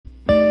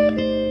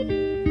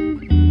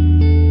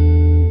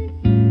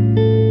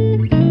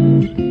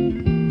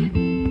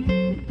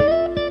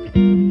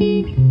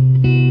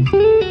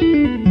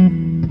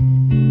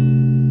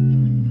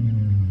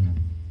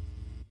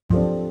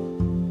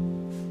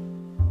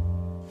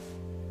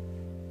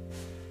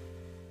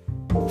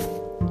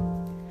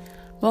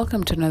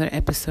Welcome to another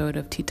episode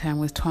of Tea Time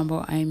with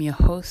Twombo. I am your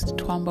host,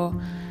 Twombo.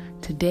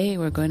 Today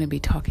we're going to be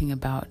talking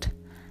about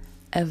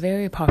a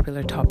very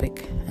popular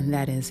topic, and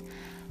that is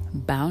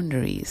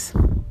boundaries.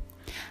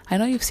 I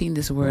know you've seen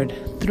this word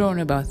thrown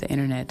about the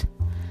internet.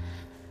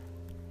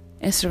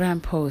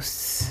 Instagram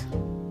posts,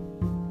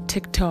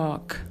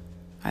 TikTok.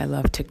 I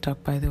love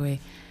TikTok, by the way.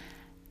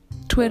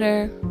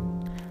 Twitter.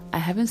 I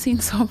haven't seen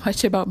so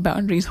much about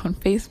boundaries on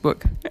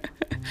Facebook.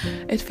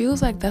 It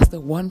feels like that's the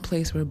one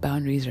place where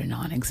boundaries are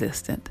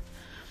non-existent.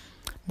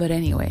 But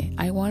anyway,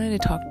 I wanted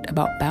to talk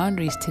about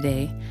boundaries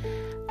today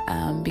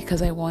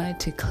because I wanted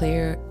to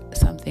clear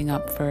something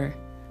up for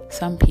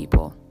some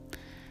people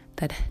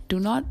that do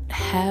not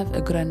have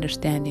a good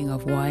understanding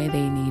of why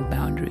they need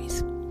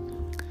boundaries.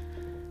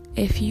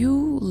 If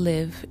you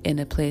live in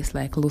a place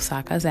like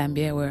Lusaka,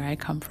 Zambia, where I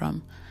come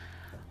from,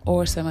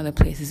 or some other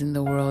places in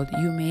the world,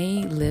 you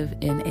may live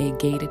in a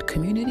gated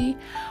community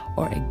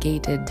or a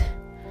gated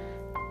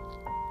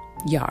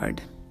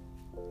yard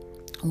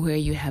where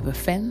you have a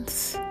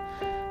fence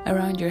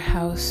around your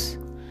house.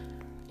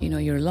 You know,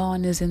 your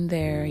lawn is in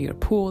there, your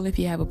pool, if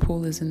you have a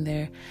pool, is in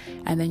there,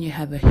 and then you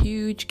have a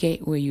huge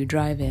gate where you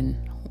drive in.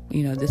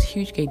 You know, this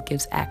huge gate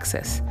gives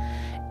access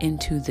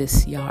into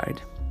this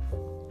yard.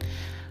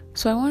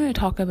 So I wanted to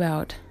talk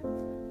about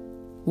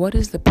what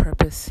is the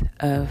purpose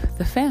of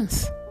the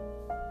fence.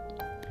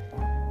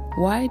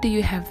 Why do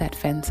you have that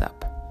fence up?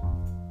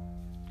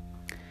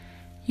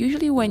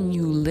 Usually when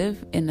you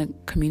live in a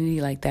community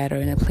like that or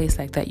in a place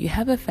like that, you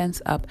have a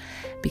fence up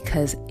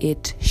because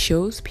it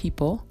shows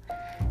people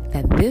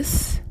that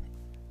this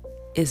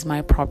is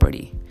my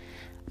property.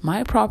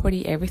 My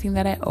property, everything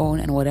that I own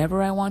and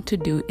whatever I want to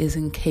do is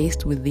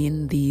encased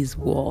within these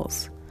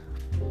walls.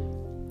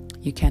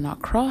 You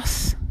cannot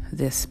cross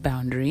this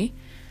boundary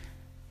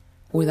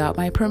without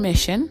my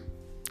permission.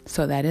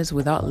 So that is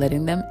without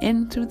letting them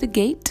in through the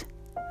gate.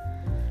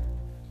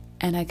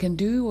 And I can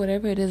do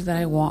whatever it is that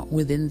I want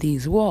within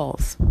these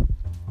walls.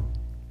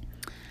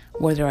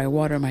 Whether I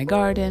water my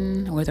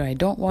garden, whether I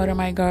don't water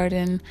my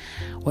garden,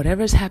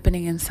 whatever's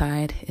happening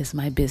inside is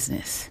my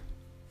business.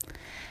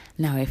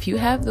 Now, if you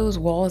have those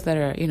walls that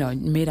are,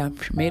 made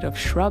of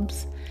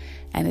shrubs,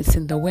 and it's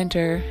in the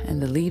winter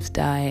and the leaves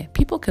die,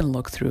 people can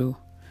look through.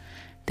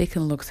 They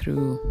can look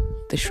through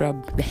the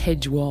shrub, the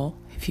hedge wall,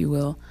 if you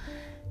will,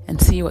 and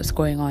see what's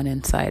going on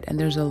inside. And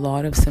there's a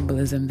lot of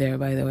symbolism there,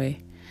 by the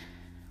way.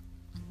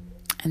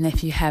 And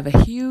if you have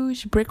a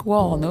huge brick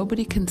wall,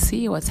 nobody can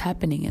see what's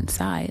happening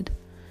inside.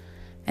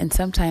 And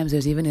sometimes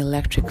there's even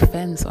electric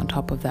fence on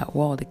top of that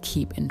wall to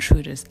keep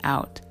intruders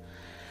out.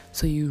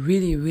 So you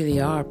really, really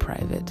are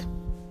private.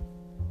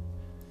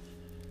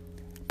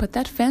 But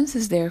that fence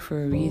is there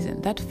for a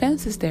reason. That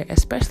fence is there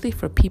especially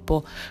for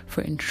people,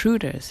 for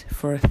intruders,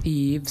 for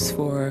thieves,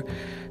 for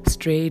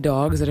stray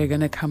dogs that are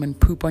going to come and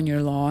poop on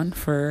your lawn,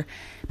 for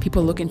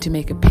people looking to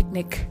make a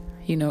picnic,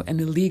 an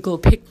illegal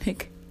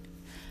picnic.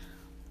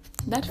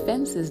 That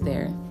fence is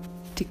there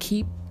to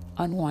keep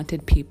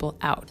unwanted people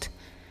out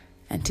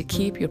and to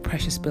keep your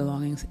precious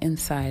belongings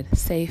inside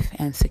safe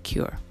and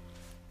secure.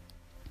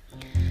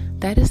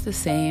 That is the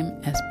same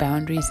as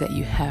boundaries that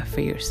you have for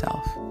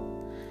yourself.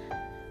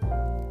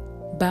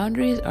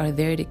 Boundaries are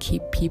there to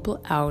keep people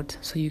out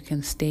so you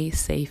can stay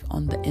safe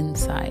on the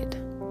inside.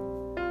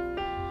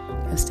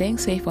 And staying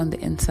safe on the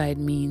inside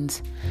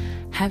means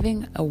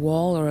having a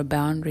wall or a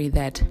boundary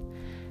that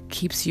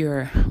keeps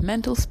your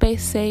mental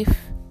space safe,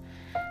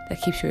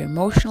 that keeps your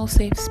emotional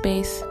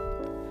space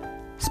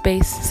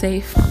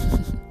safe.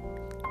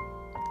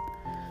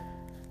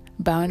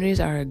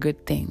 Boundaries are a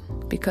good thing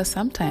because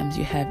sometimes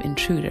you have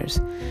intruders,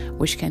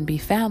 which can be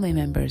family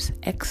members,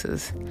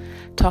 exes,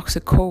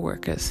 toxic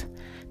co-workers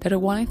that are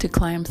wanting to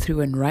climb through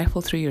and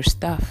rifle through your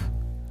stuff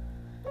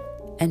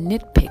and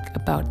nitpick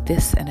about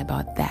this and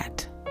about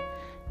that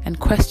and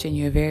question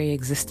your very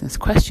existence,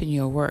 question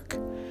your work.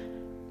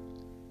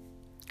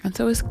 And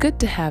so it's good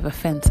to have a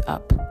fence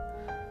up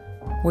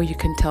where you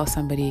can tell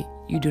somebody,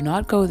 you do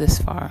not go this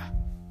far.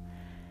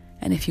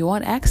 And if you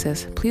want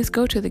access, please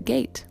go to the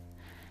gate.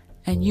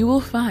 And you will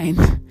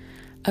find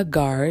a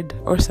guard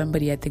or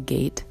somebody at the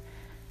gate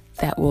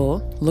that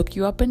will look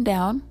you up and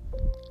down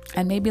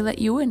and maybe let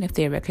you in if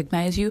they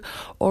recognize you,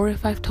 or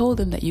if I've told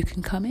them that you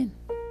can come in.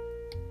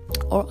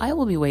 Or I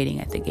will be waiting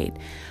at the gate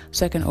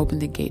so I can open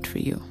the gate for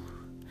you.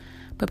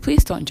 But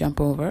please don't jump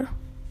over.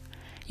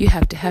 You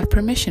have to have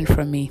permission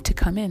from me to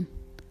come in.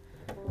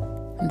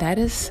 And that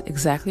is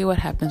exactly what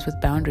happens with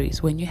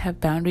boundaries. When you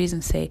have boundaries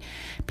and say,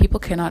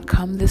 people cannot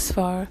come this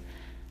far,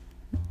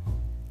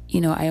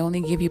 I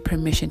only give you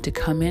permission to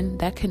come in,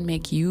 that can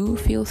make you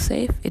feel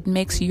safe. It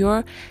makes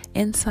your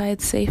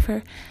inside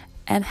safer.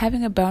 And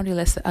having a boundary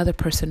lets the other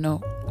person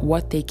know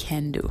what they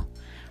can do.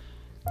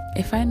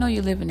 If I know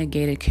you live in a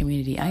gated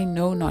community, I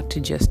know not to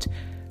just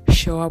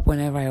show up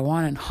whenever I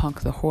want and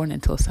honk the horn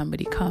until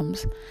somebody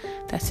comes.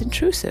 That's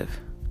intrusive.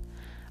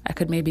 I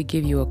could maybe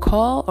give you a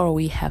call, or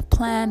we have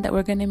planned that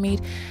we're going to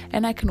meet,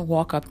 and I can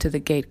walk up to the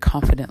gate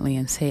confidently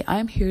and say,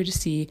 I'm here to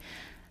see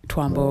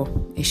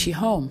Twombo. Is she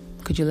home?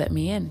 Could you let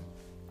me in?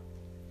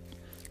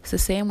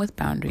 It's the same with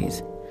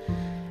boundaries.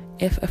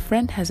 If a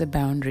friend has a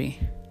boundary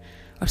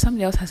or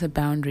somebody else has a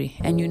boundary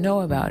and you know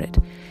about it,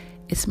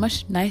 it's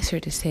much nicer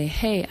to say,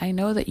 hey, I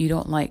know that you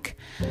don't like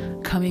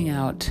coming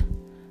out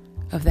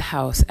of the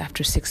house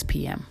after 6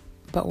 p.m.,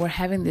 but we're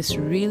having this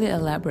really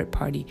elaborate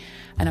party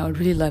and I would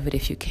really love it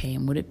if you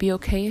came. Would it be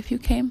okay if you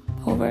came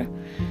over?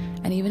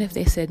 And even if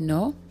they said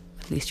no,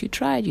 at least you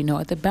tried. You know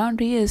what the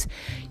boundary is.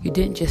 You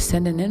didn't just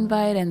send an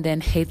invite and then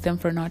hate them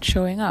for not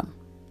showing up.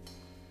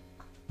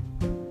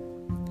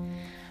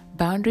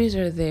 Boundaries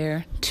are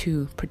there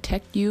to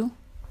protect you,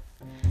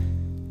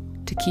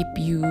 to keep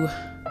you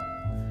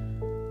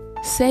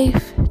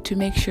safe, to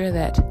make sure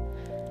that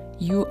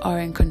you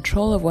are in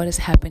control of what is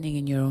happening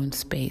in your own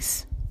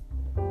space.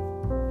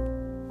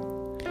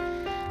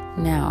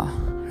 Now,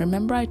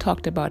 remember I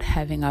talked about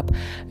having up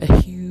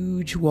a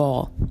huge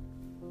wall.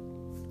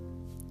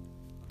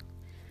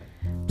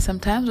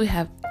 Sometimes we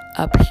have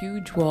up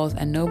huge walls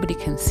and nobody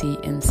can see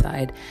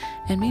inside,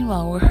 and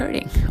meanwhile we're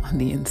hurting on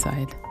the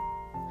inside.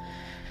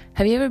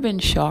 Have you ever been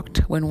shocked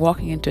when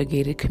walking into a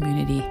gated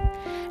community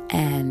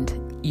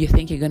and you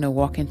think you're going to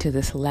walk into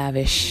this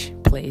lavish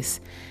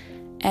place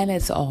and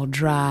it's all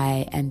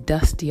dry and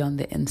dusty on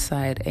the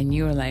inside and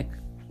you're like,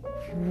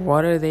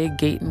 what are they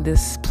gating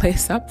this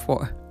place up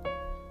for?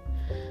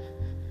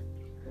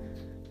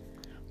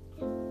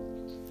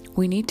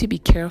 We need to be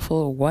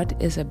careful what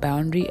is a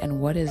boundary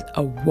and what is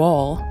a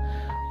wall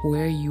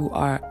where you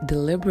are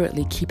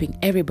deliberately keeping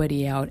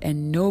everybody out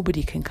and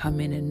nobody can come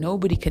in and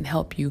nobody can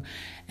help you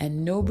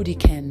and nobody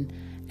can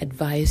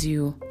advise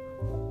you.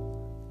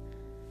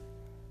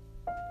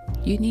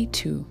 You need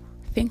to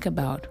think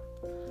about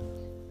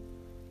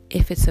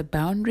if it's a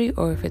boundary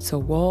or if it's a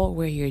wall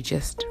where you're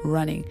just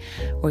running,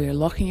 where you're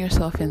locking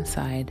yourself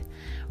inside,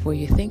 where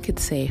you think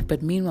it's safe,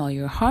 but meanwhile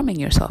you're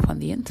harming yourself on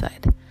the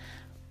inside.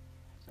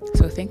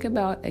 So think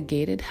about a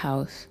gated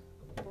house.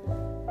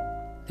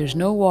 There's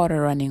no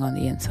water running on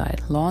the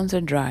inside. Lawns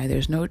are dry.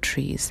 There's no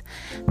trees.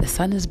 The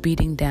sun is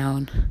beating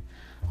down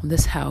on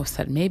this house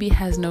that maybe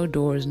has no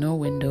doors, no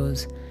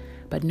windows,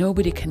 but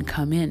nobody can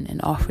come in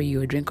and offer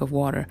you a drink of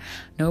water.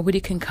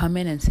 Nobody can come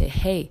in and say,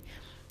 hey,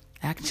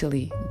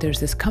 actually, there's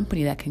this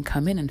company that can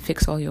come in and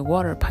fix all your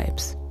water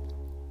pipes.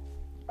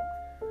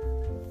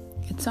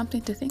 It's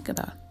something to think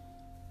about.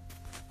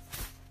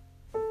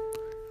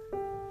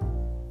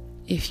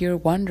 If you're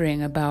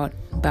wondering about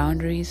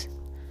boundaries,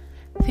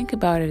 think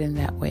about it in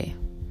that way.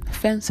 A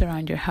fence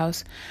around your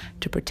house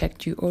to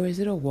protect you, or is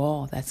it a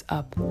wall that's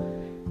up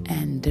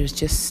and there's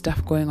just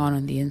stuff going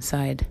on the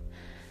inside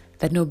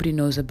that nobody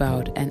knows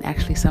about and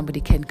actually somebody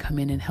can come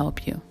in and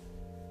help you?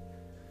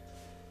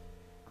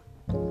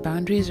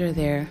 Boundaries are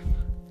there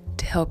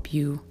to help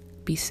you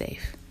be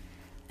safe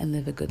and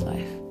live a good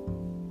life.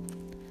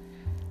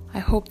 I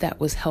hope that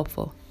was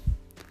helpful.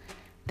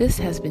 This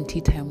has been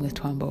Tea Time with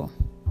Twambo.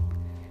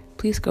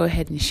 Please go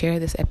ahead and share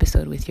this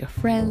episode with your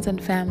friends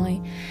and family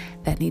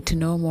that need to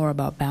know more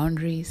about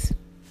boundaries.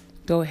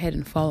 Go ahead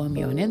and follow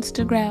me on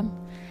Instagram,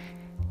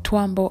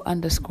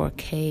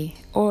 Twambo_K,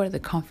 or The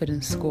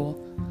Confidence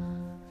School.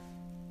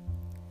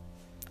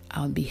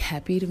 I'll be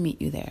happy to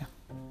meet you there.